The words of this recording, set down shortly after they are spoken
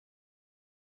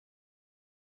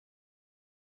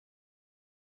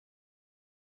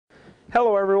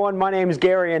Hello everyone, my name is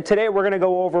Gary and today we're going to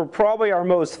go over probably our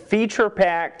most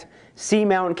feature-packed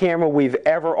C-mount camera we've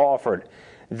ever offered.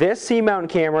 This C-mount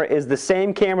camera is the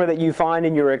same camera that you find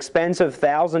in your expensive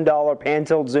 $1,000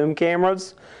 pan-tilt zoom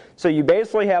cameras. So you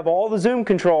basically have all the zoom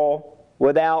control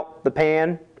without the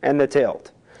pan and the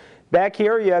tilt. Back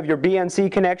here you have your BNC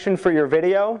connection for your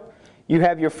video. You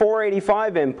have your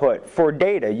 485 input for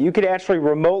data. You could actually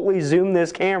remotely zoom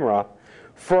this camera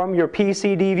from your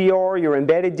PC DVR, your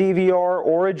embedded DVR,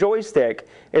 or a joystick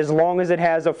as long as it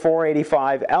has a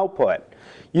 485 output.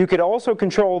 You could also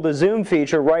control the zoom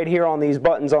feature right here on these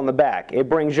buttons on the back. It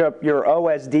brings up your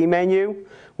OSD menu,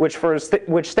 which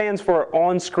stands for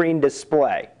on-screen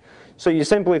display. So you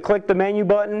simply click the menu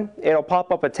button, it'll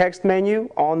pop up a text menu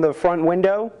on the front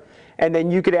window, and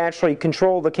then you could actually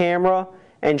control the camera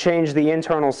and change the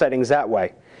internal settings that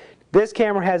way. This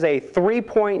camera has a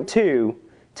 3.2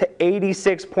 to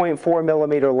 86.4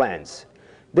 millimeter lens.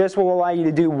 This will allow you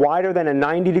to do wider than a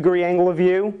 90-degree angle of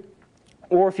view,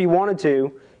 or if you wanted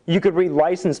to, you could read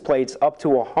license plates up to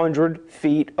 100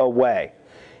 feet away.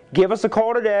 Give us a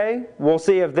call today. We'll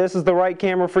see if this is the right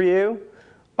camera for you.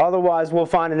 Otherwise, we'll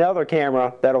find another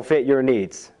camera that'll fit your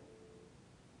needs.